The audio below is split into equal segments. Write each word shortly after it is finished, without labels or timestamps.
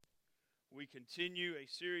we continue a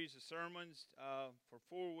series of sermons for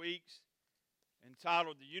 4 weeks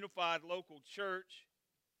entitled The Unified Local Church,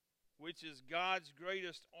 which is God's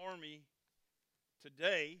greatest army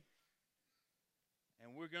today.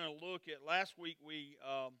 And we're going to look at, last week we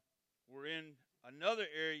were in another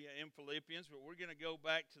area in Philippians, but we're going to go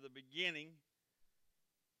back to the beginning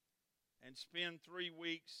and spend 3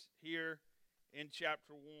 weeks here in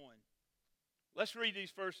chapter 1. Let's read these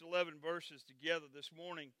first 11 verses together this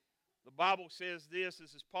morning. The Bible says this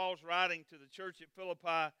is Paul's writing to the church at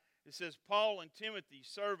Philippi. It says, Paul and Timothy,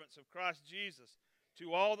 servants of Christ Jesus,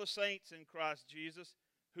 to all the saints in Christ Jesus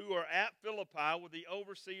who are at Philippi with the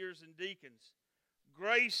overseers and deacons.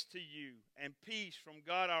 Grace to you and peace from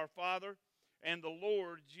God our Father and the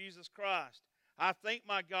Lord Jesus Christ. I thank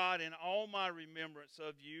my God in all my remembrance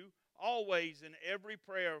of you, always in every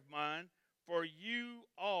prayer of mine, for you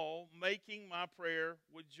all making my prayer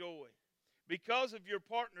with joy, because of your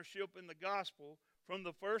partnership in the gospel from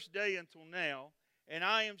the first day until now. And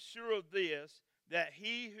I am sure of this, that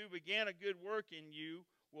he who began a good work in you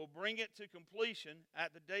will bring it to completion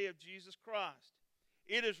at the day of Jesus Christ.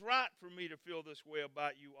 It is right for me to feel this way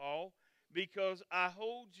about you all, because I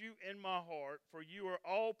hold you in my heart, for you are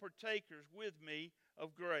all partakers with me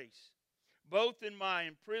of grace, both in my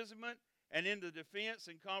imprisonment and in the defense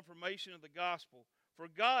and confirmation of the gospel. For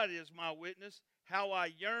God is my witness, how I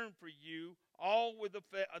yearn for you, all with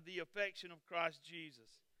the affection of Christ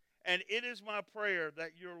Jesus. And it is my prayer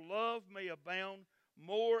that your love may abound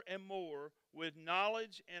more and more with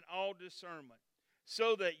knowledge and all discernment,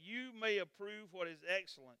 so that you may approve what is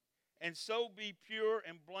excellent, and so be pure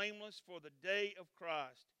and blameless for the day of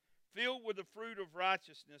Christ, filled with the fruit of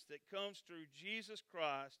righteousness that comes through Jesus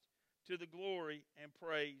Christ, to the glory and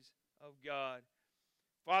praise of God.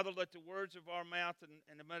 Father, let the words of our mouth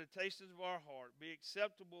and the meditations of our heart be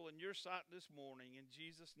acceptable in your sight this morning. In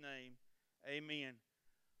Jesus' name, amen.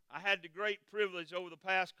 I had the great privilege over the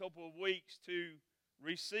past couple of weeks to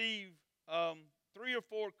receive 3 or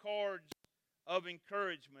 4 cards of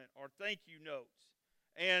encouragement or thank you notes.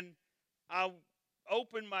 And I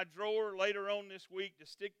opened my drawer later on this week to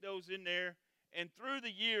stick those in there. And through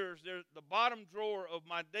the years, the bottom drawer of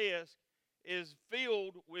my desk is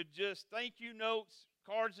filled with just thank you notes,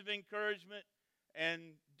 cards of encouragement, and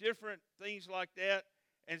different things like that.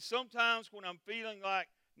 And sometimes when I'm feeling like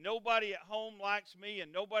nobody at home likes me,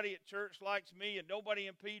 and nobody at church likes me, and nobody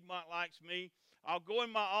in Piedmont likes me, I'll go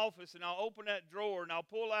in my office and I'll open that drawer and I'll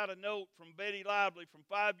pull out a note from Betty Lively from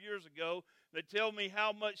 5 years ago that tell me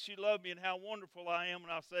how much she loved me and how wonderful I am.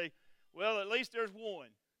 And I'll say, well, at least there's one.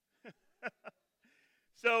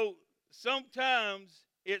 So sometimes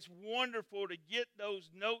it's wonderful to get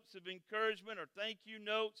those notes of encouragement or thank you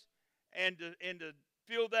notes and to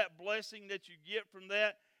feel that blessing that you get from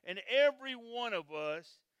that. And every one of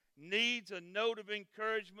us needs a note of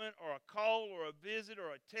encouragement or a call or a visit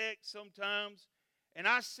or a text sometimes. And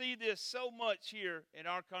I see this so much here in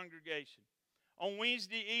our congregation. On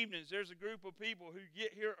Wednesday evenings, there's a group of people who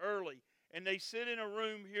get here early and they sit in a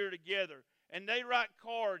room here together and they write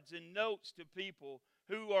cards and notes to people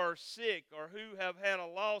who are sick or who have had a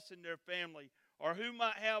loss in their family or who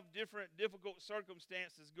might have different difficult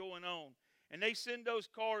circumstances going on. And they send those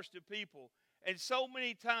cards to people. And so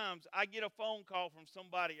many times I get a phone call from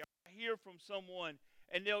somebody or I hear from someone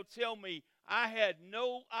and they'll tell me, I had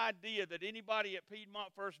no idea that anybody at Piedmont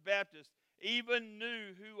First Baptist even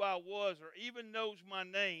knew who I was or even knows my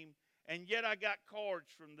name, and yet I got cards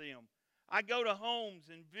from them. I go to homes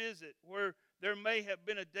and visit where there may have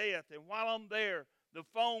been a death, and while I'm there, the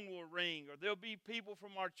phone will ring, or there'll be people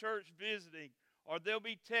from our church visiting, or there'll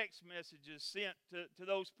be text messages sent to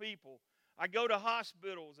those people. I go to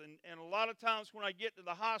hospitals, and a lot of times when I get to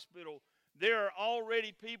the hospital, there are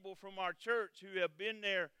already people from our church who have been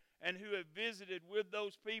there and who have visited with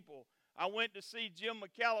those people. I went to see Jim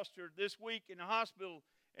McAllister this week in the hospital,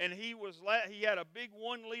 and he had a big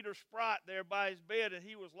 1-liter Sprite there by his bed, and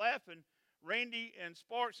he was laughing. Randy and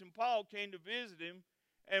Sparks and Paul came to visit him,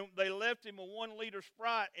 and they left him a 1-liter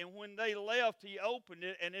Sprite, and when they left, he opened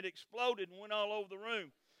it, and it exploded and went all over the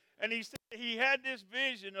room. And he said he had this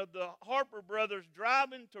vision of the Harper brothers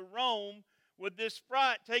driving to Rome with this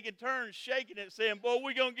Sprite, taking turns shaking it, saying, boy,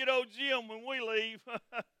 we're going to get old Jim when we leave.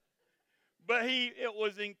 But it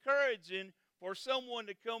was encouraging for someone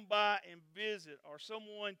to come by and visit or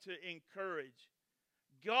someone to encourage.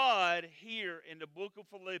 God here in the book of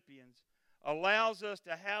Philippians allows us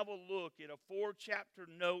to have a look at a 4-chapter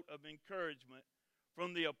note of encouragement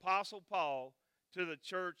from the Apostle Paul to the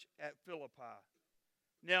church at Philippi.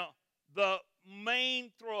 Now, the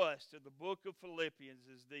main thrust of the book of Philippians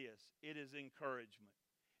is this. It is encouragement.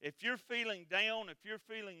 If you're feeling down, if you're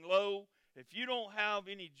feeling low, if you don't have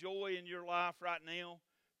any joy in your life right now,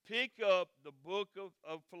 pick up the book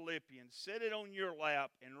of Philippians, set it on your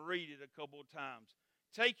lap, and read it a couple of times.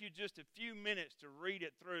 Take you just a few minutes to read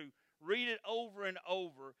it through. Read it over and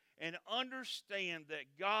over and understand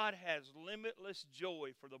that God has limitless joy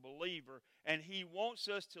for the believer, and He wants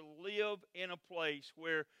us to live in a place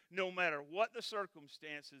where no matter what the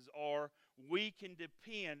circumstances are, we can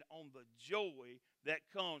depend on the joy that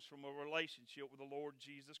comes from a relationship with the Lord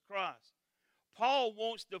Jesus Christ. Paul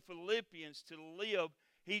wants the Philippians to live.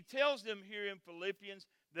 He tells them here in Philippians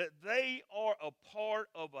that they are a part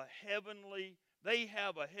of they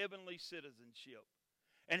have a heavenly citizenship.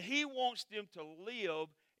 And he wants them to live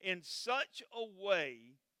in such a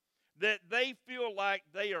way that they feel like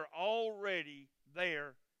they are already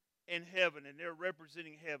there in heaven and they're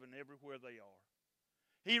representing heaven everywhere they are.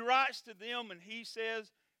 He writes to them and he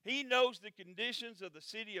says he knows the conditions of the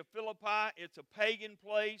city of Philippi. It's a pagan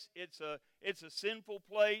place. It's a sinful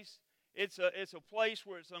place. It's a place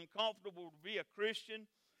where it's uncomfortable to be a Christian.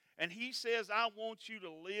 And he says, I want you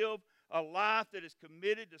to live a life that is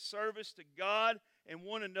committed to service to God and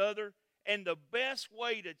one another. And the best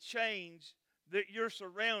way to change your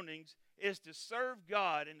surroundings is to serve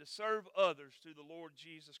God and to serve others through the Lord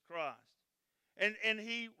Jesus Christ. And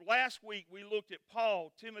last week we looked at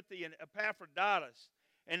Paul, Timothy, and Epaphroditus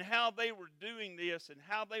and how they were doing this and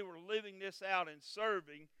how they were living this out and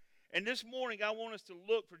serving. And this morning I want us to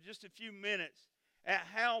look for just a few minutes at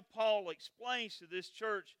how Paul explains to this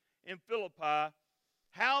church in Philippi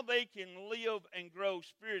how they can live and grow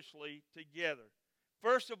spiritually together.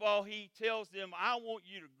 First of all, he tells them, I want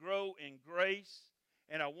you to grow in grace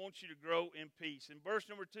and I want you to grow in peace. In verse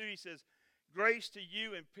number 2, he says, grace to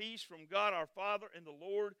you and peace from God our Father and the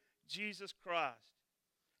Lord Jesus Christ.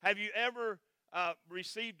 Have you ever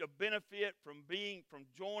received a benefit from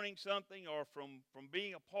joining something or from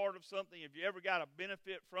being a part of something? Have you ever got a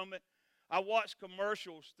benefit from it? I watch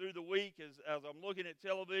commercials through the week as I'm looking at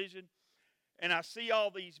television, and I see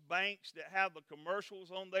all these banks that have the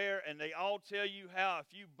commercials on there, and they all tell you how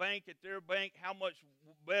if you bank at their bank, how much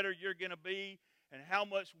better you're going to be and how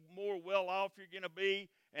much more well off you're going to be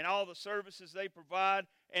and all the services they provide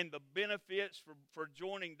and the benefits for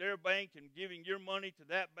joining their bank and giving your money to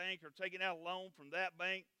that bank or taking out a loan from that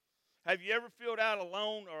bank. Have you ever filled out a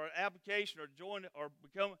loan or an application or joined or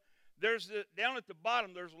become? Down at the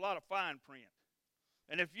bottom, there's a lot of fine print.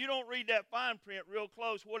 And if you don't read that fine print real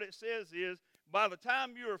close, what it says is, by the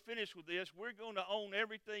time you are finished with this, we're going to own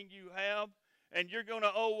everything you have, and you're going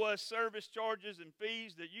to owe us service charges and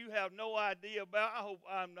fees that you have no idea about. I hope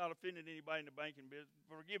I'm not offending anybody in the banking business.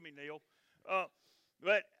 Forgive me, Neil.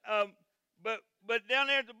 But down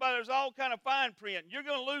there at the bottom, there's all kind of fine print. You're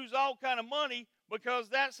going to lose all kind of money because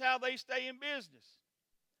that's how they stay in business.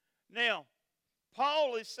 Now,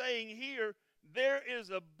 Paul is saying here, there is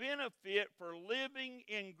a benefit for living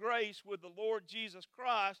in grace with the Lord Jesus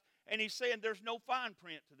Christ, and he's saying there's no fine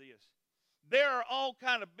print to this. There are all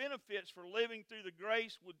kind of benefits for living through the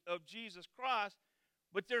grace of Jesus Christ,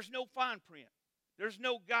 but there's no fine print. There's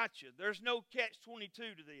no gotcha. There's no catch-22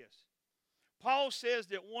 to this. Paul says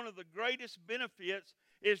that one of the greatest benefits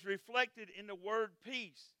is reflected in the word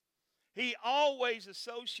peace. He always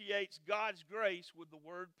associates God's grace with the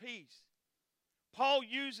word peace. Paul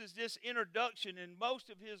uses this introduction in most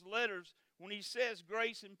of his letters when he says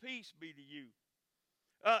grace and peace be to you.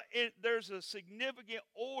 There's a significant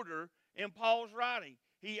order in Paul's writing.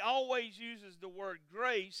 He always uses the word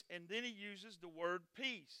grace and then he uses the word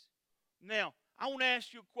peace. Now, I want to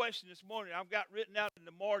ask you a question this morning. I've got written out in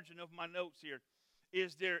the margin of my notes here.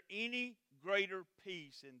 Is there any greater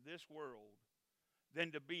peace in this world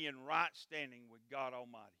than to be in right standing with God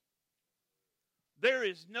Almighty? There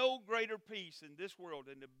is no greater peace in this world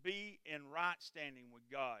than to be in right standing with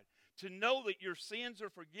God. To know that your sins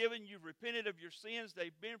are forgiven, you've repented of your sins,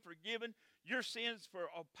 they've been forgiven. Your sins for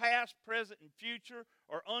past, present, and future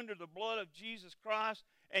are under the blood of Jesus Christ,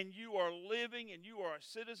 and you are living and you are a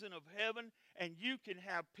citizen of heaven, and you can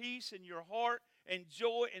have peace in your heart and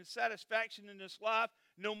joy and satisfaction in this life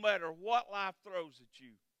no matter what life throws at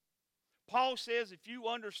you. Paul says if you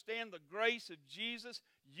understand the grace of Jesus,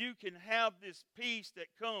 you can have this peace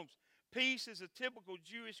that comes. Peace is a typical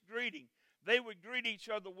Jewish greeting. They would greet each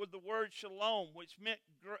other with the word shalom, which meant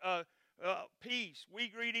peace. We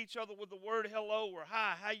greet each other with the word hello or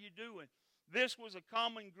hi, how you doing? This was a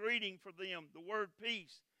common greeting for them, the word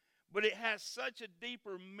peace. But it has such a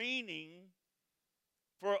deeper meaning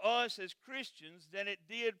for us as Christians than it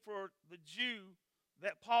did for the Jew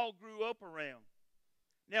that Paul grew up around.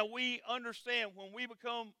 Now we understand when we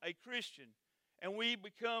become a Christian and we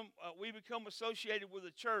become associated with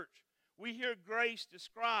the church, we hear grace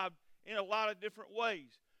described in a lot of different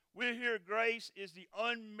ways. We'll hear grace is the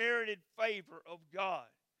unmerited favor of God.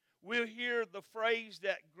 We'll hear the phrase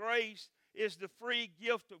that grace is the free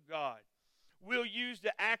gift of God. We'll use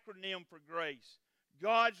the acronym for grace,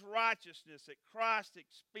 God's righteousness at Christ's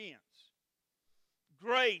expense.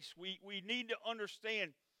 Grace, we need to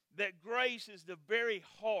understand that grace is the very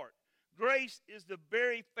heart. Grace is the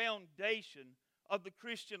very foundation of the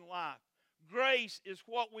Christian life. Grace is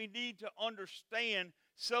what we need to understand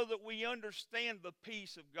so that we understand the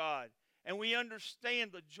peace of God and we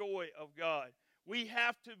understand the joy of God. We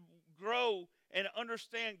have to grow and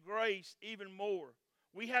understand grace even more.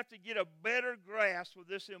 We have to get a better grasp of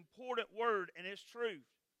this important word and its truth.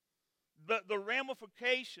 The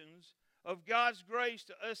ramifications of God's grace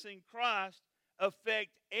to us in Christ affect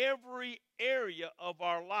every area of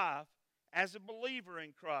our life as a believer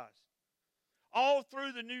in Christ. All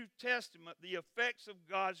through the New Testament, the effects of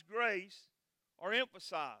God's grace are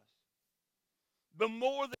emphasized. The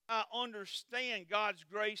more that I understand God's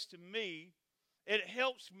grace to me, it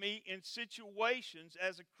helps me in situations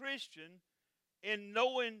as a Christian in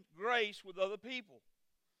knowing grace with other people.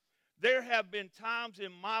 There have been times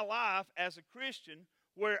in my life as a Christian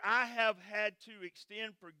where I have had to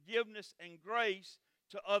extend forgiveness and grace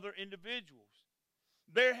to other individuals.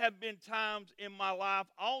 There have been times in my life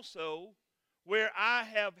also where I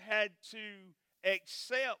have had to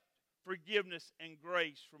accept forgiveness and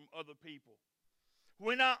grace from other people.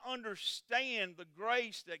 When I understand the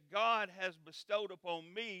grace that God has bestowed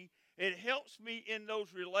upon me, it helps me in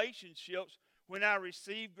those relationships when I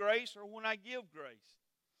receive grace or when I give grace.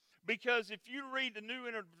 Because if you read the New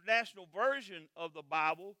International Version of the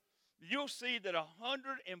Bible, you'll see that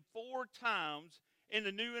 104 times in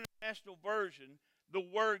the New International Version, the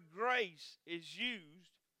word grace is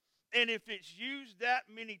used. And if it's used that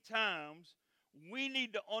many times, we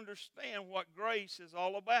need to understand what grace is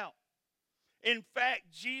all about. In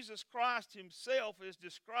fact, Jesus Christ himself is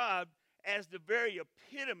described as the very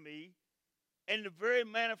epitome and the very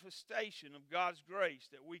manifestation of God's grace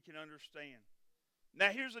that we can understand. Now,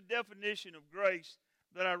 here's a definition of grace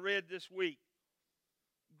that I read this week.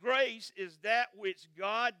 Grace is that which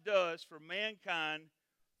God does for mankind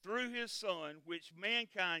through his Son, which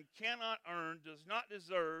mankind cannot earn, does not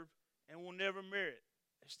deserve, and will never merit.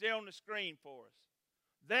 It's there on the screen for us.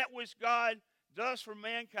 That which God does for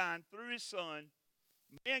mankind through his Son,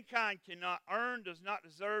 mankind cannot earn, does not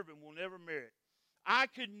deserve, and will never merit. I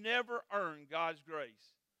could never earn God's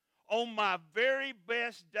grace. On my very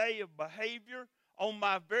best day of behavior, on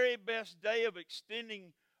my very best day of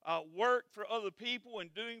extending work for other people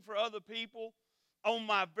and doing for other people, on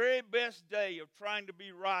my very best day of trying to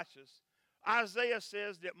be righteous, Isaiah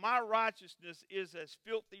says that my righteousness is as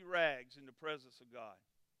filthy rags in the presence of God.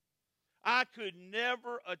 I could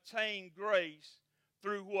never attain grace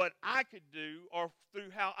through what I could do or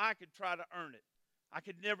through how I could try to earn it. I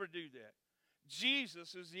could never do that.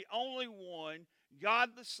 Jesus is the only one, God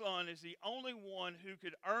the Son is the only one who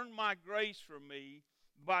could earn my grace for me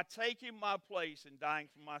by taking my place and dying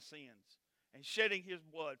for my sins and shedding his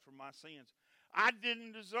blood for my sins. I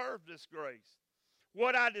didn't deserve this grace.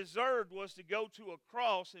 What I deserved was to go to a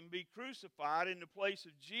cross and be crucified in the place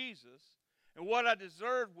of Jesus. And what I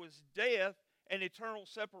deserved was death and eternal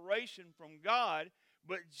separation from God.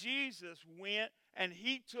 But Jesus went and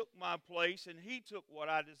he took my place and he took what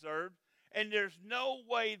I deserved. And there's no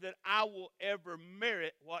way that I will ever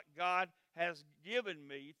merit what God has given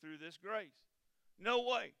me through this grace. No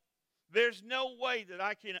way. There's no way that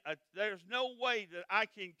I can.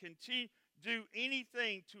 Continue do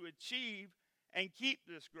anything to achieve and keep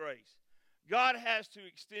this grace. God has to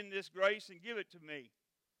extend this grace and give it to me.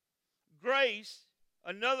 Grace,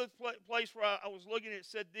 another place where I was looking at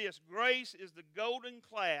said this: grace is the golden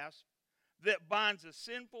clasp that binds a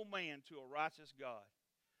sinful man to a righteous God.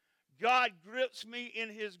 God grips me in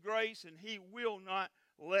his grace and he will not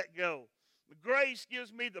let go. The grace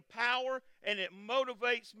gives me the power and it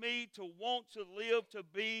motivates me to want to live to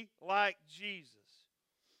be like Jesus.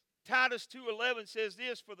 Titus 2:11 says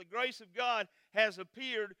this: for the grace of God has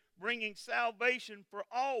appeared, bringing salvation for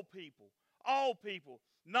all people,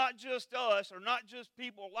 not just us or not just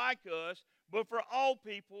people like us, but for all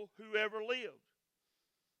people who ever lived.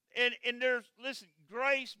 And listen,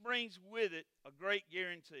 grace brings with it a great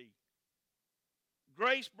guarantee.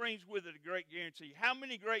 Grace brings with it a great guarantee. How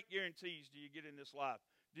many great guarantees do you get in this life?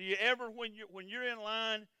 Do you ever, when you're in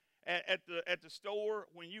line at the store,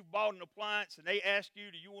 when you've bought an appliance and they ask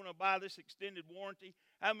you, do you want to buy this extended warranty?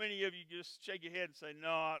 How many of you just shake your head and say, no,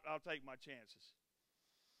 I'll take my chances?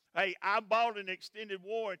 Hey, I bought an extended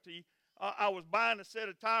warranty I was buying a set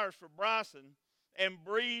of tires for Bryson, and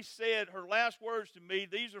Bree said her last words to me,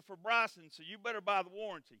 "These are for Bryson, so you better buy the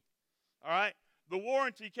warranty." All right? The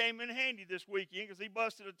warranty came in handy this weekend because he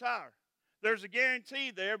busted a tire. There's a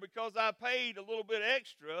guarantee there because I paid a little bit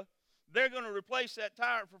extra. They're going to replace that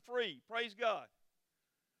tire for free. Praise God.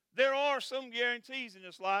 There are some guarantees in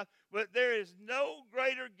this life, but there is no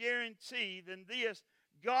greater guarantee than this.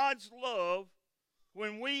 God's love,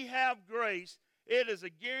 when we have grace, it is a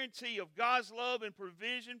guarantee of God's love and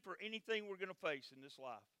provision for anything we're going to face in this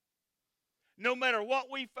life. No matter what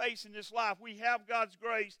we face in this life, we have God's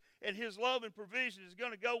grace, and His love and provision is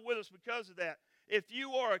going to go with us because of that. If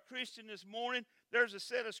you are a Christian this morning, there's a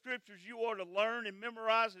set of scriptures you ought to learn and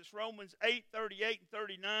memorize. It's Romans 8:38 and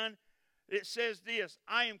 39. It says this,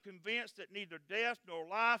 "I am convinced that neither death, nor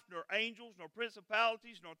life, nor angels, nor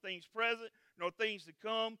principalities, nor things present, nor things to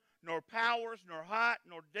come, nor powers, nor height,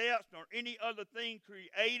 nor depth, nor any other thing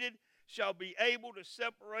created shall be able to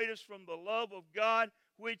separate us from the love of God,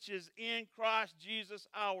 which is in Christ Jesus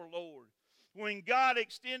our Lord." When God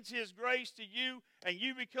extends His grace to you and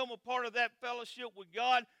you become a part of that fellowship with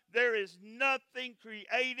God, there is nothing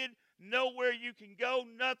created, nowhere you can go,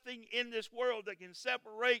 nothing in this world that can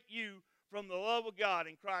separate you from the love of God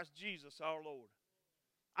in Christ Jesus our Lord.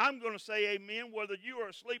 I'm going to say amen whether you are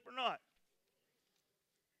asleep or not.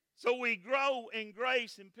 So we grow in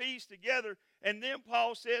grace and peace together, and then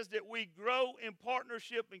Paul says that we grow in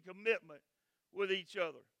partnership and commitment with each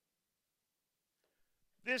other.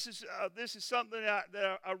 This is something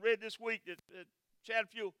that I read this week that Chad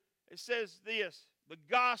Fuel. It says this: the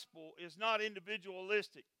gospel is not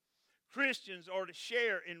individualistic. Christians are to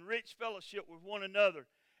share in rich fellowship with one another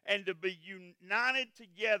and to be united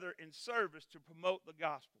together in service to promote the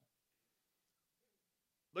gospel.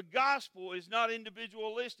 The gospel is not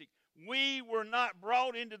individualistic. We were not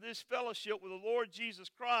brought into this fellowship with the Lord Jesus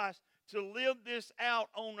Christ to live this out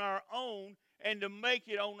on our own and to make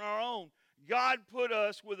it on our own. God put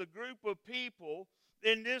us with a group of people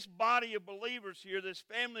in this body of believers here, this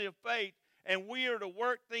family of faith, and we are to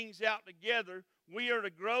work things out together. We are to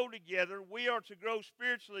grow together. We are to grow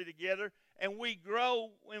spiritually together, and we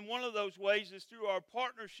grow in one of those ways is through our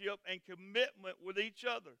partnership and commitment with each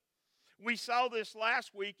other. We saw this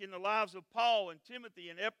last week in the lives of Paul and Timothy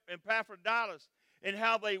and Epaphroditus and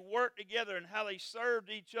how they worked together and how they served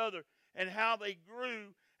each other and how they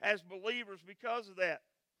grew as believers because of that.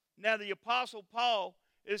 Now, the Apostle Paul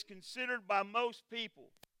is considered by most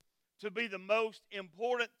people to be the most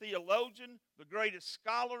important theologian, the greatest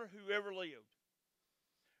scholar who ever lived.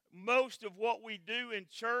 Most of what we do in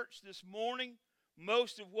church this morning,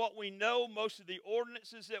 most of what we know, most of the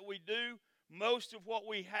ordinances that we do, most of what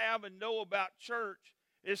we have and know about church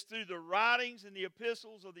is through the writings and the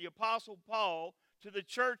epistles of the Apostle Paul to the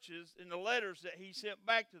churches and the letters that he sent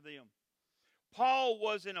back to them. Paul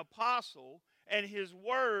was an apostle, and his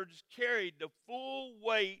words carried the full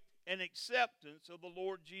weight and acceptance of the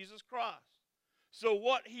Lord Jesus Christ. So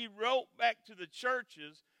what he wrote back to the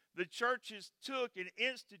churches took and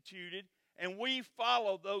instituted, and we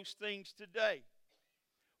follow those things today.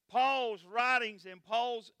 Paul's writings and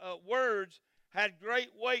Paul's words had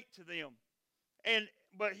great weight to them.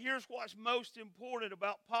 But here's what's most important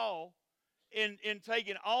about Paul in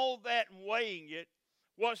taking all that and weighing it.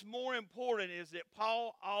 What's more important is that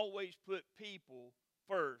Paul always put people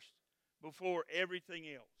first before everything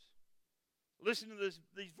else. Listen to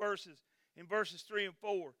these verses in verses 3 and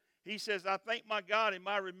 4. He says, "I thank my God in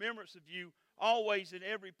my remembrance of you always in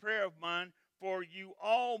every prayer of mine, for you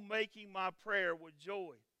all making my prayer with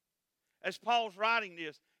joy." As Paul's writing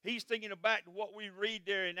this, he's thinking back to what we read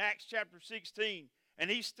there in Acts chapter 16.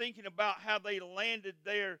 And he's thinking about how they landed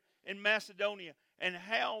there in Macedonia. And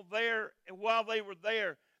how while they were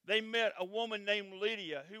there, they met a woman named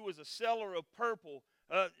Lydia who was a seller of purple.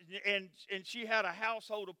 And she had a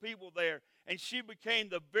household of people there. And she became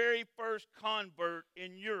the very first convert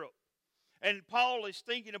in Europe. And Paul is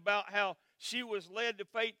thinking about how she was led to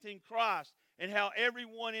faith in Christ. And how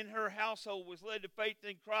everyone in her household was led to faith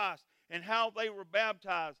in Christ. And how they were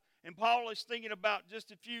baptized. And Paul is thinking about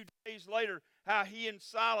just a few days later how he and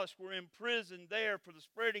Silas were in prison there for the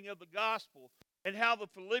spreading of the gospel. And how the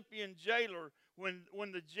Philippian jailer, when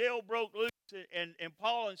the jail broke loose and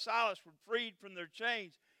Paul and Silas were freed from their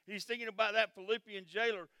chains, he's thinking about that Philippian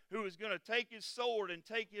jailer who was going to take his sword and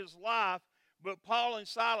take his life. But Paul and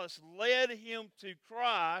Silas led him to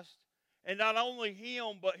Christ. And not only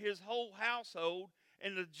him, but his whole household.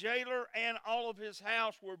 And the jailer and all of his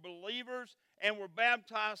house were believers and were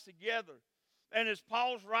baptized together. And as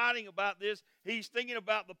Paul's writing about this, he's thinking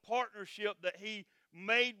about the partnership that he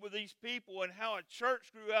made with these people and how a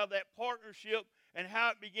church grew out of that partnership and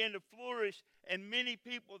how it began to flourish, and many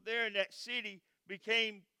people there in that city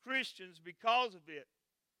became Christians because of it.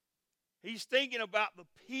 He's thinking about the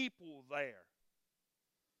people there.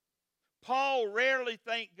 Paul rarely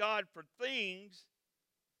thanked God for things,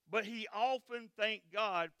 but he often thanked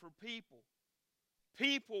God for people.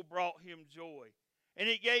 People brought him joy. And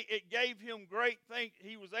it gave him great thanks.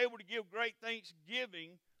 He was able to give great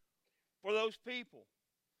thanksgiving for those people.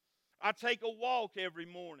 I take a walk every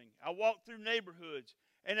morning. I walk through neighborhoods.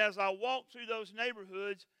 And as I walk through those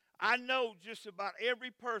neighborhoods, I know just about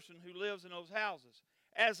every person who lives in those houses.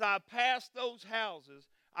 As I pass those houses,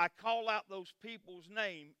 I call out those people's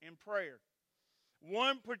name in prayer.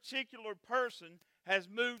 One particular person has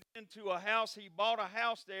moved into a house. He bought a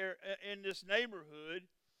house there in this neighborhood.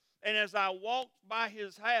 And as I walked by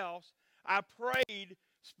his house, I prayed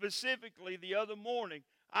specifically the other morning.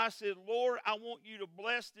 I said, Lord, I want you to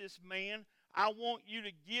bless this man. I want you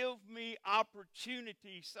to give me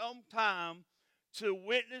opportunity sometime to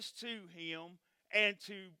witness to him and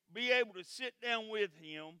to be able to sit down with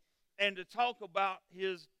him and to talk about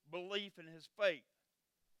his belief and his faith.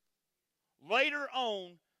 Later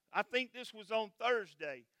on, I think this was on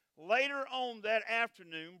Thursday, later on that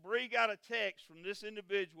afternoon, Bree got a text from this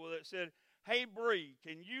individual that said, hey, Bree,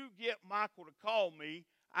 can you get Michael to call me?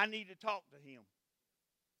 I need to talk to him.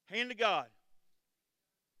 Hand to God.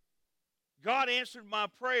 God answered my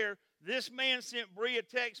prayer. This man sent Bree a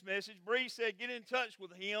text message. Bree said, get in touch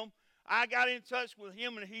with him. I got in touch with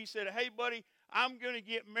him, and he said, hey, buddy, I'm going to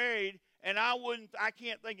get married, and I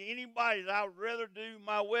can't think of anybody that I would rather do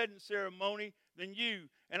my wedding ceremony than you.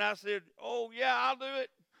 And I said, oh, yeah, I'll do it.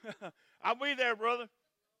 I'll be there, brother.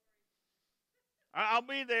 I'll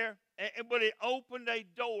be there. But it opened a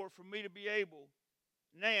door for me to be able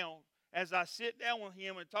now, as I sit down with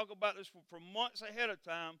him and talk about this for months ahead of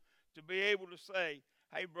time, to be able to say,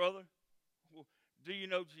 hey, brother, do you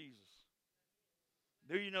know Jesus?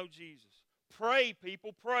 Do you know Jesus? Pray,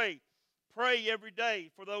 people, pray. Pray every day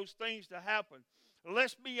for those things to happen.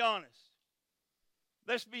 Let's be honest.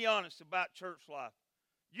 Let's be honest about church life.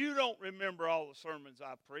 You don't remember all the sermons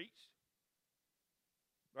I preached.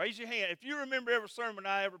 Raise your hand. If you remember every sermon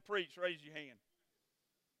I ever preached, raise your hand.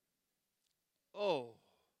 Oh,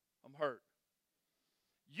 I'm hurt.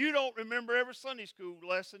 You don't remember every Sunday school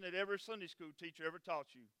lesson that every Sunday school teacher ever taught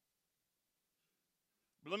you.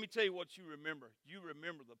 But let me tell you what you remember. You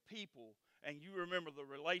remember the people, and you remember the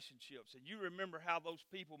relationships, and you remember how those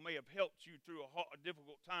people may have helped you through a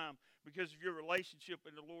difficult time because of your relationship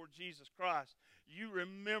in the Lord Jesus Christ. You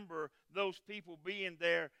remember those people being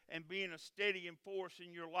there and being a steady force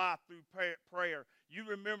in your life through prayer. You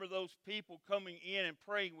remember those people coming in and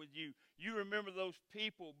praying with you. You remember those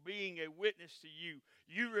people being a witness to you.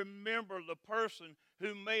 You remember the person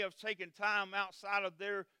who may have taken time outside of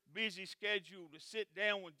their busy schedule to sit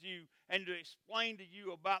down with you and to explain to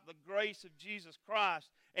you about the grace of Jesus Christ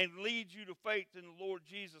and lead you to faith in the Lord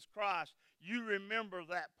Jesus Christ. You remember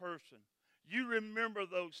that person. You remember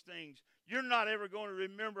those things. You're not ever going to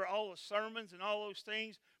remember all the sermons and all those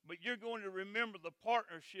things, but you're going to remember the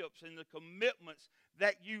partnerships and the commitments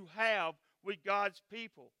that you have with God's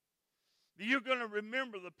people. You're going to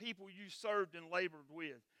remember the people you served and labored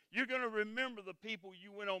with. You're going to remember the people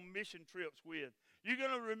you went on mission trips with. You're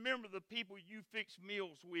going to remember the people you fixed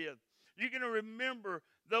meals with. You're going to remember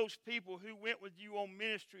those people who went with you on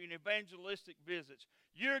ministry and evangelistic visits.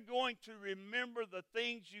 You're going to remember the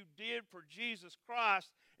things you did for Jesus Christ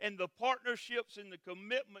and the partnerships and the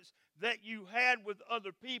commitments that you had with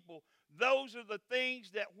other people. Those are the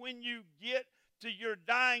things that when you get to your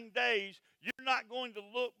dying days, you're not going to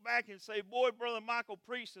look back and say, boy, Brother Michael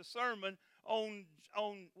preached a sermon on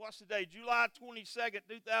what's the day, July 22nd,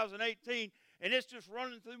 2018, and it's just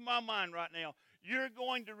running through my mind right now. You're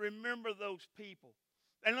going to remember those people.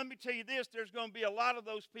 And let me tell you this, there's going to be a lot of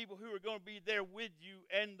those people who are going to be there with you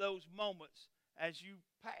in those moments as you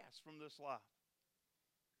pass from this life.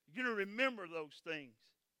 You're going to remember those things.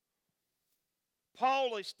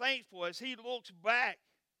 Paul is thankful as he looks back.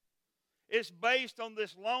 It's based on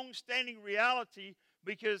this long-standing reality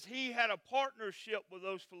because he had a partnership with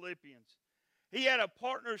those Philippians. He had a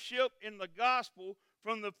partnership in the gospel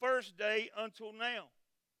from the first day until now.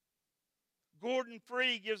 Gordon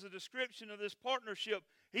Free gives a description of this partnership.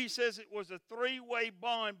 He says it was a three-way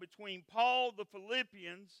bond between Paul, the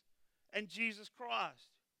Philippians, and Jesus Christ.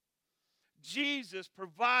 Jesus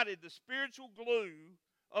provided the spiritual glue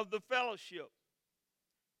of the fellowship.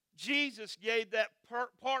 Jesus gave that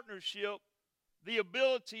partnership the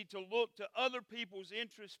ability to look to other people's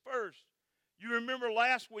interests first. You remember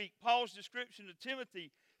last week, Paul's description of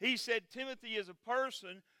Timothy. He said Timothy is a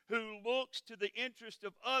person who looks to the interest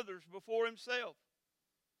of others before himself.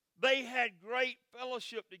 They had great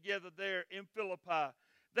fellowship together there in Philippi.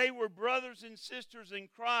 They were brothers and sisters in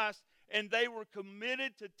Christ, and they were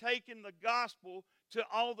committed to taking the gospel to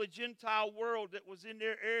all the Gentile world that was in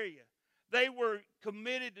their area. They were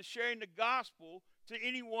committed to sharing the gospel to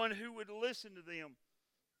anyone who would listen to them.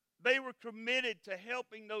 They were committed to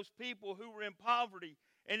helping those people who were in poverty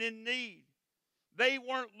and in need. They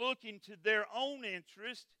weren't looking to their own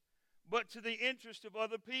interest, but to the interest of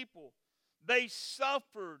other people. They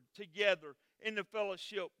suffered together in the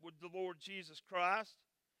fellowship with the Lord Jesus Christ.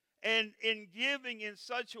 And in giving in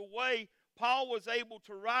such a way, Paul was able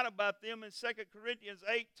to write about them in 2 Corinthians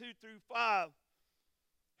 8, 2 through 5.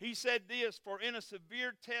 He said this, "For in a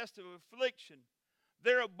severe test of affliction,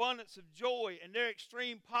 their abundance of joy and their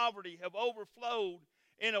extreme poverty have overflowed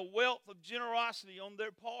in a wealth of generosity on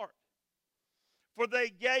their part. For they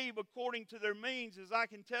gave according to their means, as I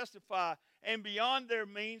can testify, and beyond their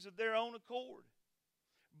means of their own accord,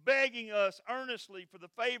 begging us earnestly for the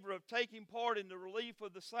favor of taking part in the relief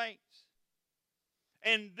of the saints.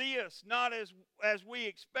 And this, not as we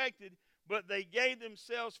expected, but they gave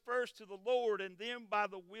themselves first to the Lord, and then by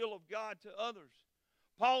the will of God to others."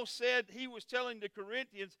 Paul said he was telling the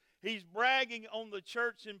Corinthians, he's bragging on the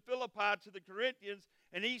church in Philippi to the Corinthians,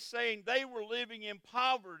 and he's saying they were living in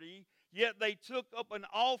poverty, yet they took up an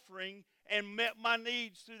offering and met my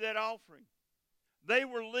needs through that offering. They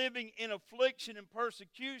were living in affliction and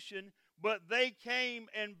persecution, but they came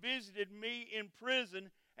and visited me in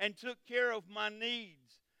prison and took care of my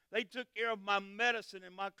needs. They took care of my medicine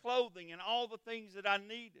and my clothing and all the things that I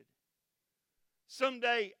needed.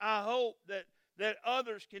 Someday, I hope that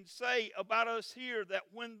others can say about us here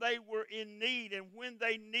that when they were in need and when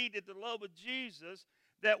they needed the love of Jesus,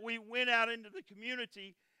 that we went out into the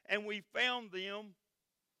community and we found them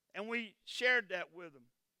and we shared that with them.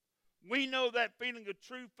 We know that feeling of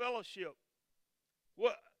true fellowship.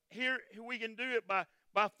 Well, here we can do it by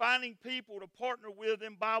finding people to partner with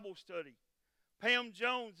in Bible study. Pam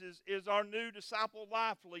Jones is our new Disciple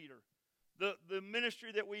Life leader. The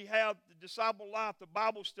ministry that we have, the Disciple Life, the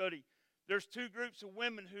Bible study, there's two groups of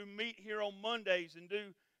women who meet here on Mondays and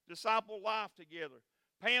do Disciple Life together.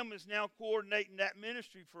 Pam is now coordinating that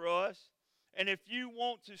ministry for us. And if you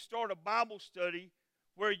want to start a Bible study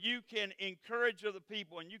where you can encourage other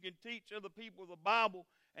people and you can teach other people the Bible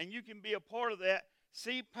and you can be a part of that,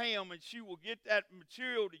 see Pam and she will get that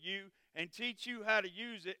material to you and teach you how to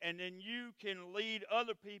use it, and then you can lead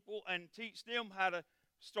other people and teach them how to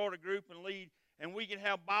start a group and lead, and we can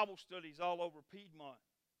have Bible studies all over Piedmont.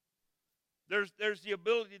 There's the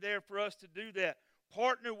ability there for us to do that.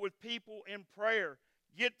 Partner with people in prayer.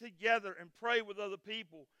 Get together and pray with other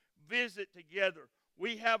people. Visit together.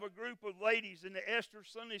 We have a group of ladies in the Esther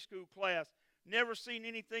Sunday School class. Never seen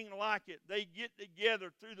anything like it. They get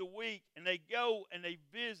together through the week and they go and they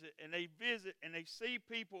visit and they visit and they see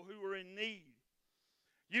people who are in need.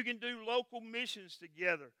 You can do local missions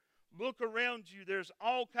together. Look around you. There's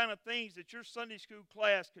all kind of things that your Sunday school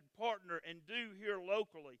class could partner and do here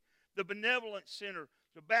locally. The Benevolence Center,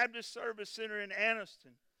 the Baptist Service Center in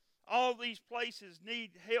Anniston. All these places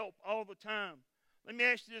need help all the time. Let me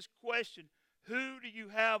ask you this question. Who do you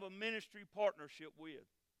have a ministry partnership with?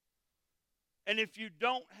 And if you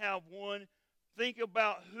don't have one, think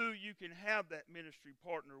about who you can have that ministry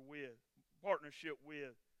partnership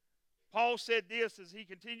with. Paul said this as he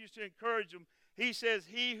continues to encourage them. He says,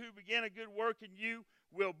 "He who began a good work in you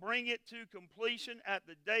will bring it to completion at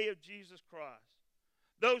the day of Jesus Christ."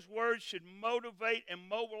 Those words should motivate and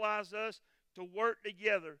mobilize us to work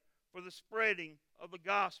together for the spreading of the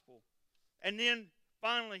gospel. And then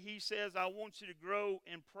finally he says, I want you to grow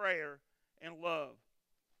in prayer and love.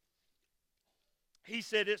 He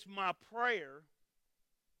said, it is my prayer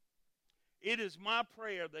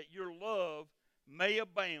that your love may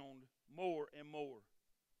abound more and more.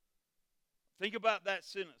 Think about that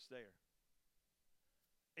sentence there.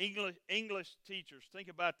 English teachers, think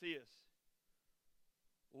about this.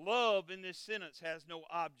 Love in this sentence has no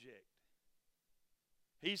object.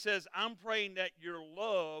 He says, I'm praying that your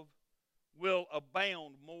love will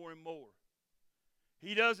abound more and more.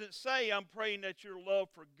 He doesn't say, I'm praying that your love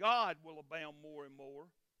for God will abound more and more.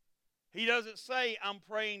 He doesn't say, I'm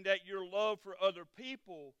praying that your love for other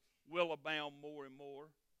people will abound more and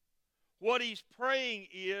more. What he's praying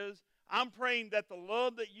is, I'm praying that the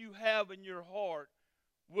love that you have in your heart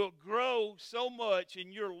will grow so much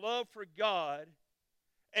in your love for God,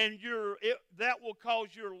 and that will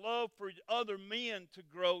cause your love for other men to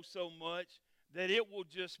grow so much that it will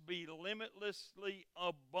just be limitlessly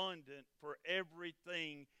abundant for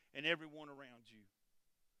everything and everyone around you.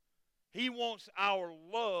 He wants our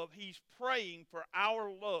love. He's praying for our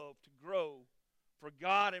love to grow for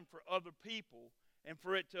God and for other people and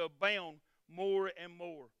for it to abound more and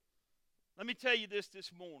more. Let me tell you this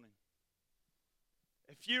morning.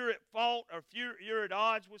 If you're at fault or if you're at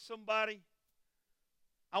odds with somebody,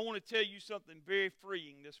 I want to tell you something very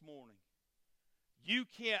freeing this morning. You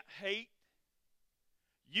can't hate,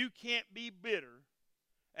 you can't be bitter,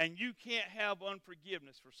 and you can't have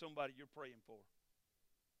unforgiveness for somebody you're praying for.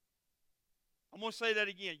 I'm going to say that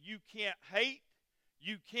again. You can't hate,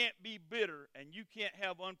 you can't be bitter, and you can't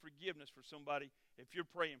have unforgiveness for somebody if you're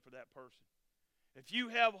praying for that person. If you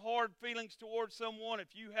have hard feelings towards someone,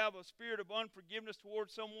 if you have a spirit of unforgiveness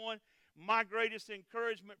towards someone, my greatest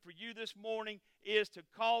encouragement for you this morning is to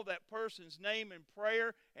call that person's name in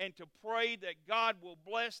prayer and to pray that God will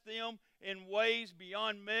bless them in ways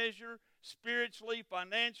beyond measure, spiritually,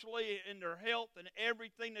 financially, in their health, and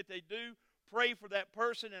everything that they do. Pray for that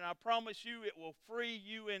person, and I promise you it will free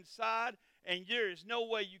you inside, and there is no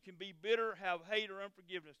way you can be bitter, have hate, or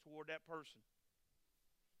unforgiveness toward that person.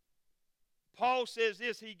 Paul says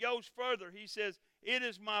this, he goes further. He says, it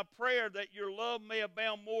is my prayer that your love may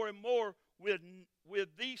abound more and more with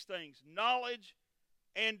these things, knowledge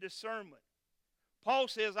and discernment. Paul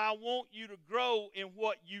says, I want you to grow in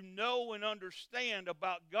what you know and understand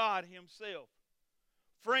about God himself.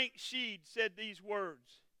 Frank Sheed said these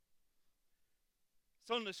words.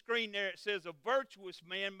 It's on the screen there. It says, a virtuous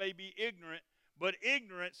man may be ignorant, but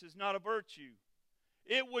ignorance is not a virtue.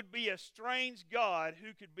 It would be a strange God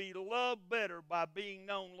who could be loved better by being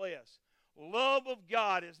known less. Love of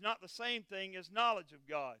God is not the same thing as knowledge of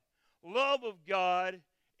God. Love of God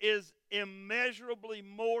is immeasurably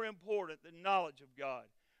more important than knowledge of God.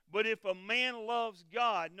 But if a man loves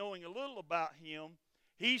God, knowing a little about him,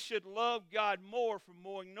 he should love God more for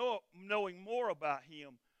knowing more about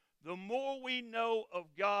him. The more we know of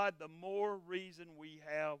God, the more reason we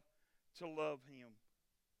have to love him.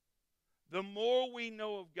 The more we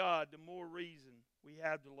know of God, the more reason we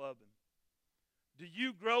have to love him. Do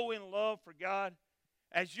you grow in love for God?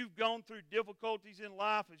 As you've gone through difficulties in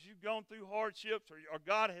life, as you've gone through hardships, or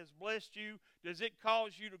God has blessed you, does it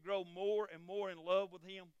cause you to grow more and more in love with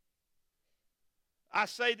him? I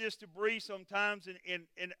say this to Bree sometimes,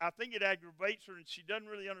 and I think it aggravates her, and she doesn't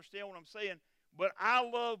really understand what I'm saying, but I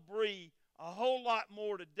love Bree a whole lot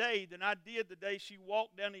more today than I did the day she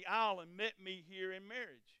walked down the aisle and met me here in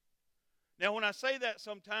marriage. Now, when I say that,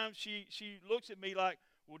 sometimes she looks at me like,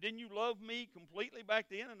 well, didn't you love me completely back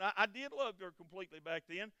then? And I did love her completely back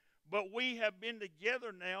then. But we have been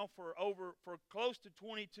together now for close to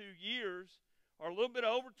 22 years, or a little bit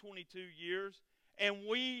over 22 years, and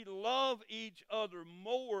we love each other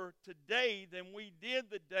more today than we did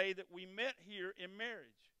the day that we met here in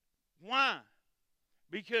marriage. Why?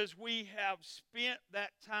 Because we have spent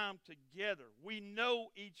that time together. We know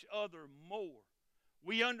each other more.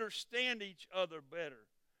 We understand each other better.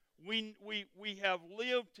 We have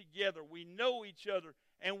lived together. We know each other.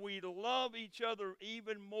 And we love each other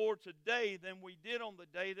even more today than we did on the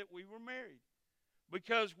day that we were married.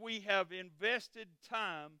 Because we have invested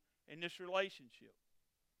time in this relationship.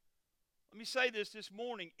 Let me say this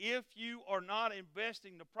morning. If you are not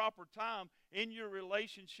investing the proper time in your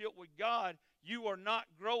relationship with God, you are not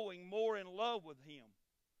growing more in love with him.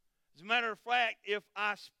 As a matter of fact, if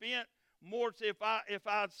I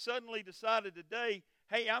suddenly decided today,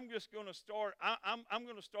 hey, I'm just going to start. I'm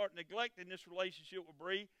going to start neglecting this relationship with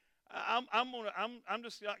Bree. I'm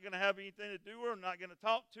just not going to have anything to do with her. I'm not going to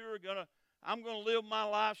talk to her. I'm going to live my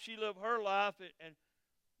life. She live her life, and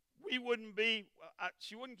we wouldn't be.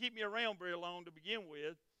 She wouldn't keep me around very long to begin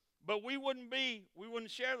with, but we wouldn't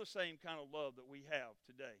share the same kind of love that we have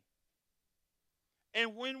today.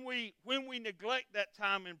 And when we neglect that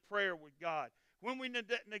time in prayer with God, when we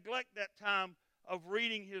neglect that time of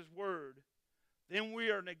reading his word, then we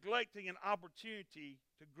are neglecting an opportunity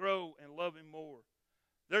to grow and love him more.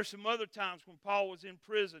 There's some other times when Paul was in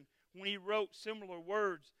prison when he wrote similar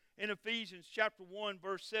words. In Ephesians chapter 1,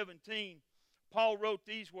 verse 17, Paul wrote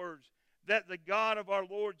these words, that the God of our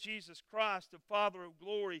Lord Jesus Christ, the Father of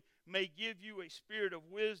glory, may give you a spirit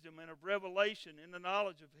of wisdom and of revelation in the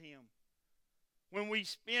knowledge of him. When we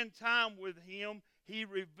spend time with him, he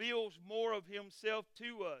reveals more of himself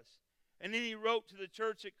to us. And then he wrote to the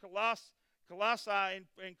church at Colossae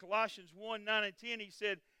in Colossians 1, 9 and 10, he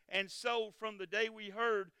said, and so from the day we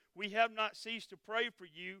heard, we have not ceased to pray for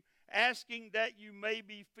you, asking that you may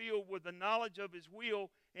be filled with the knowledge of his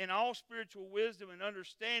will in all spiritual wisdom and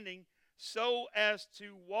understanding, so as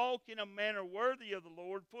to walk in a manner worthy of the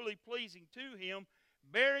Lord, fully pleasing to him,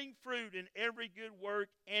 bearing fruit in every good work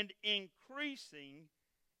and increasing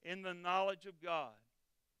in the knowledge of God.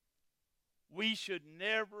 We should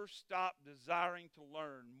never stop desiring to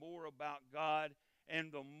learn more about God.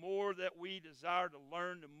 And the more that we desire to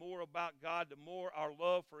learn the more about God, the more our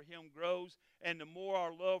love for Him grows. And the more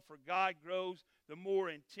our love for God grows, the more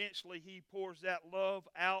intensely He pours that love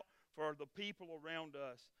out for the people around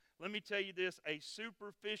us. Let me tell you this, a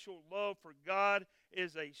superficial love for God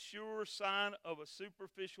is a sure sign of a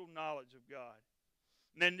superficial knowledge of God.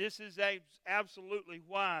 And this is absolutely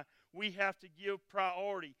why we have to give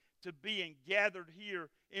priority to being gathered here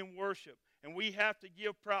in worship. And we have to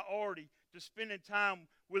give priority to spending time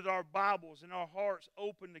with our Bibles and our hearts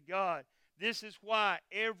open to God. This is why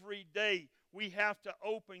every day we have to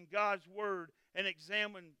open God's Word and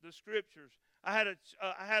examine the Scriptures. I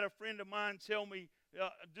had a friend of mine tell me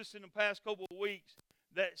just in the past couple of weeks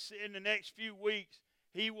that in the next few weeks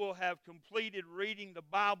he will have completed reading the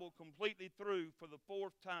Bible completely through for the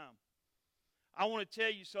 4th time. I want to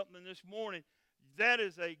tell you something this morning. That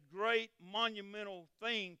is a great monumental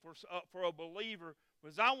thing for a believer,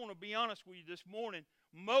 because I want to be honest with you this morning.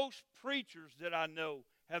 Most preachers that I know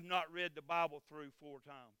have not read the Bible through 4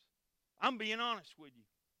 times. I'm being honest with you.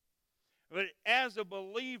 But as a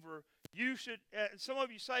believer, you should, some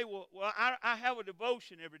of you say, well, I have a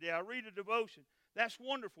devotion every day. I read a devotion. That's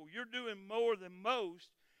wonderful. You're doing more than most.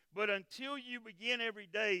 But until you begin every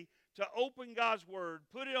day to open God's Word,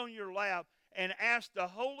 put it on your lap, and ask the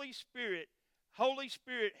Holy Spirit,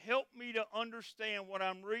 help me to understand what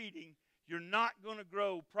I'm reading, you're not going to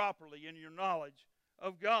grow properly in your knowledge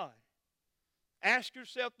of God. Ask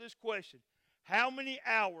yourself this question. How many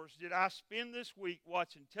hours did I spend this week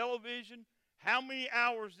watching television? How many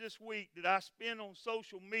hours this week did I spend on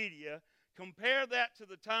social media? Compare that to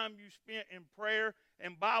the time you spent in prayer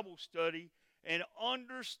and Bible study, and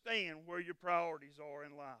understand where your priorities are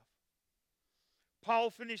in life.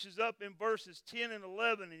 Paul finishes up in verses 10 and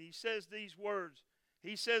 11, and he says these words.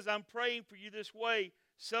 He says, I'm praying for you this way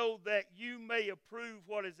so that you may approve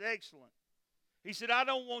what is excellent. He said, I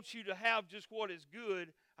don't want you to have just what is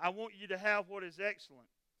good. I want you to have what is excellent.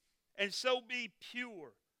 And so be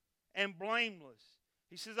pure and blameless.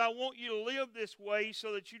 He says, I want you to live this way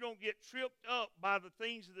so that you don't get tripped up by the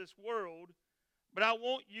things of this world, but I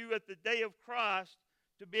want you at the day of Christ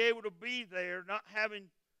to be able to be there, not having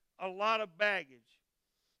a lot of baggage.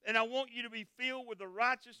 And I want you to be filled with the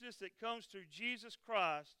righteousness that comes through Jesus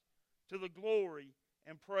Christ to the glory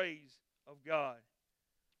and praise of God.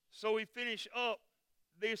 So we finish up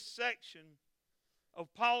this section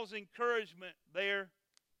of Paul's encouragement there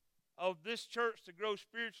of this church to grow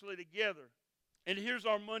spiritually together. And here's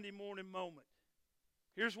our Monday morning moment.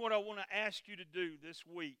 Here's what I want to ask you to do this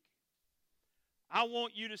week. I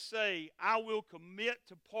want you to say, I will commit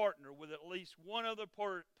to partner with at least one other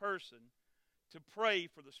person to pray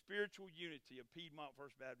for the spiritual unity of Piedmont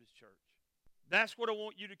First Baptist Church. That's what I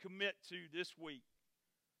want you to commit to this week.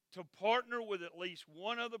 To partner with at least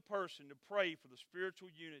one other person to pray for the spiritual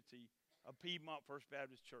unity of Piedmont First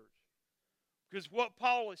Baptist Church. Because what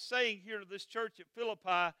Paul is saying here to this church at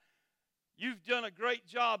Philippi, you've done a great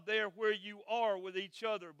job there where you are with each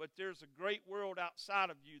other, but there's a great world outside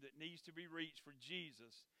of you that needs to be reached for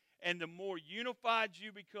Jesus. And the more unified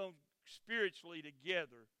you become spiritually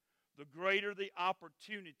together, the greater the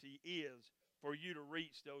opportunity is for you to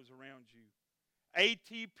reach those around you.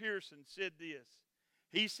 A.T. Pierson said this.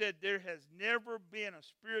 He said, there has never been a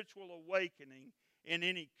spiritual awakening in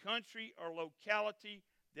any country or locality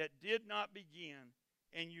that did not begin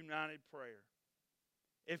in united prayer.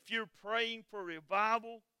 If you're praying for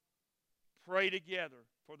revival, pray together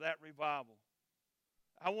for that revival.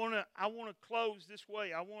 I want to close this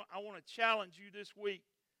way. I want to challenge you this week.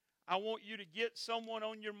 I want you to get someone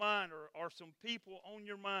on your mind or some people on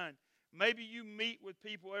your mind. Maybe you meet with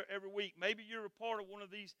people every week. Maybe you're a part of one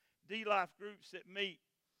of these D-Life groups that meet.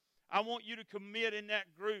 I want you to commit in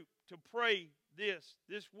that group to pray this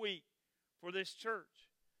week for this church.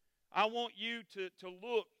 I want you to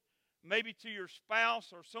look maybe to your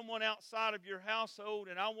spouse or someone outside of your household,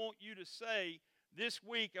 and I want you to say, this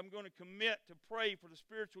week I'm going to commit to pray for the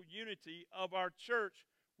spiritual unity of our church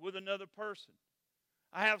with another person.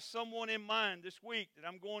 I have someone in mind this week that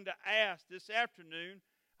I'm going to ask this afternoon.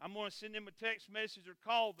 I'm going to send them a text message or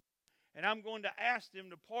call them, and I'm going to ask them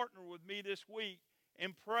to partner with me this week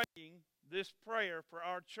in praying this prayer for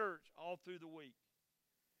our church all through the week.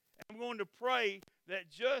 I'm going to pray that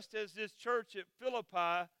just as this church at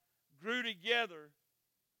Philippi grew together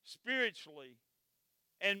spiritually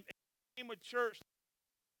and became a church that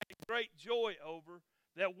I had great joy over,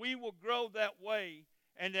 that we will grow that way,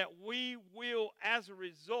 and that we will, as a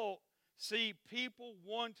result, see people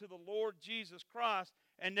won to the Lord Jesus Christ,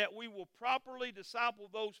 and that we will properly disciple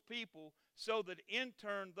those people so that in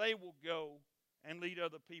turn they will go and lead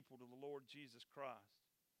other people to the Lord Jesus Christ.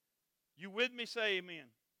 You with me? Say amen.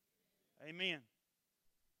 Amen.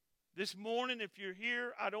 This morning, if you're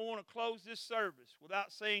here, I don't want to close this service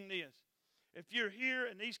without saying this. If you're here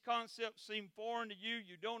and these concepts seem foreign to you,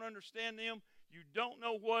 you don't understand them, you don't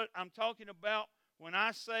know what I'm talking about when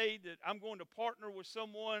I say that I'm going to partner with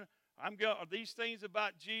someone, are these things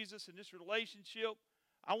about Jesus and this relationship,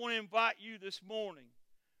 I want to invite you this morning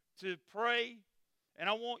to pray, and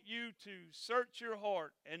I want you to search your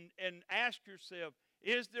heart and ask yourself,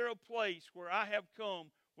 is there a place where I have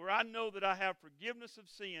come where I know that I have forgiveness of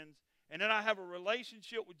sins and that I have a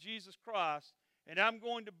relationship with Jesus Christ and I'm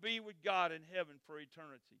going to be with God in heaven for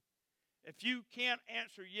eternity? If you can't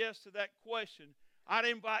answer yes to that question, I'd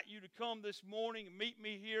invite you to come this morning and meet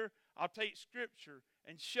me here. I'll take Scripture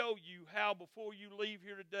and show you how before you leave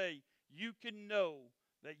here today you can know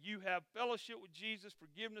that you have fellowship with Jesus,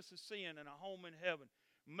 forgiveness of sin, and a home in heaven.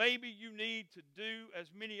 Maybe you need to do as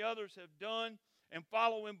many others have done and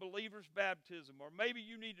follow in believers' baptism. Or maybe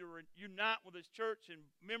you need to unite with this church in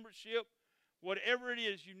membership. Whatever it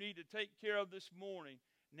is you need to take care of this morning,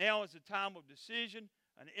 now is the time of decision,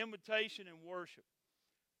 an invitation, and worship.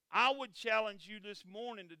 I would challenge you this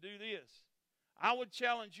morning to do this. I would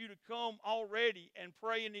challenge you to come already and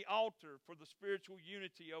pray in the altar for the spiritual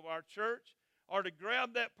unity of our church, or to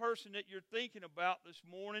grab that person that you're thinking about this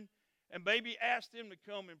morning and maybe ask them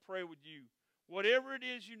to come and pray with you. Whatever it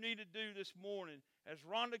is you need to do this morning, as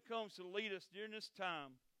Rhonda comes to lead us during this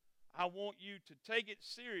time, I want you to take it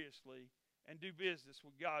seriously and do business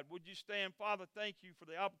with God. Would you stand? Father, thank you for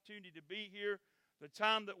the opportunity to be here, the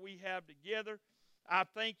time that we have together. I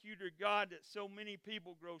thank you, dear God, that so many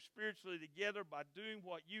people grow spiritually together by doing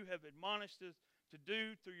what you have admonished us to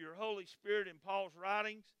do through your Holy Spirit in Paul's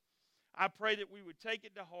writings. I pray that we would take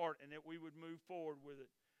it to heart and that we would move forward with it.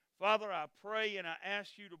 Father, I pray and I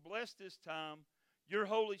ask you to bless this time, your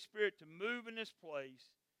Holy Spirit to move in this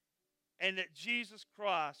place, and that Jesus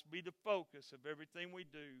Christ be the focus of everything we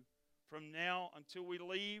do from now until we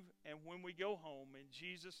leave and when we go home. In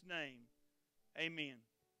Jesus' name, amen.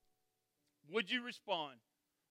 Would you respond?